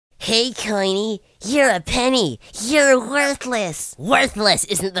Hey, Coiny, you're a penny. You're worthless. Worthless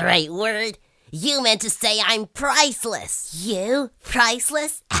isn't the right word. You meant to say I'm priceless. You?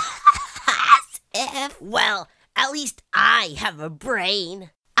 Priceless? As if. Well, at least I have a brain.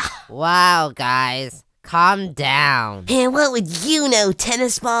 Wow, guys, calm down. And what would you know,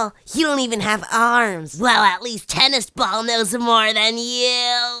 tennis ball? You don't even have arms. Well, at least tennis ball knows more than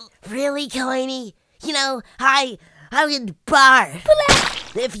you. Really, Coiny? You know, I would barf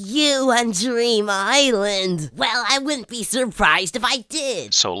if you on Dream Island. Well, I wouldn't be surprised if I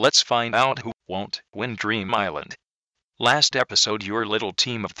did. So let's find out who won't win Dream Island. Last episode your little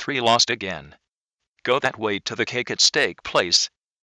team of 3 lost again. Go that way to the cake at steak place,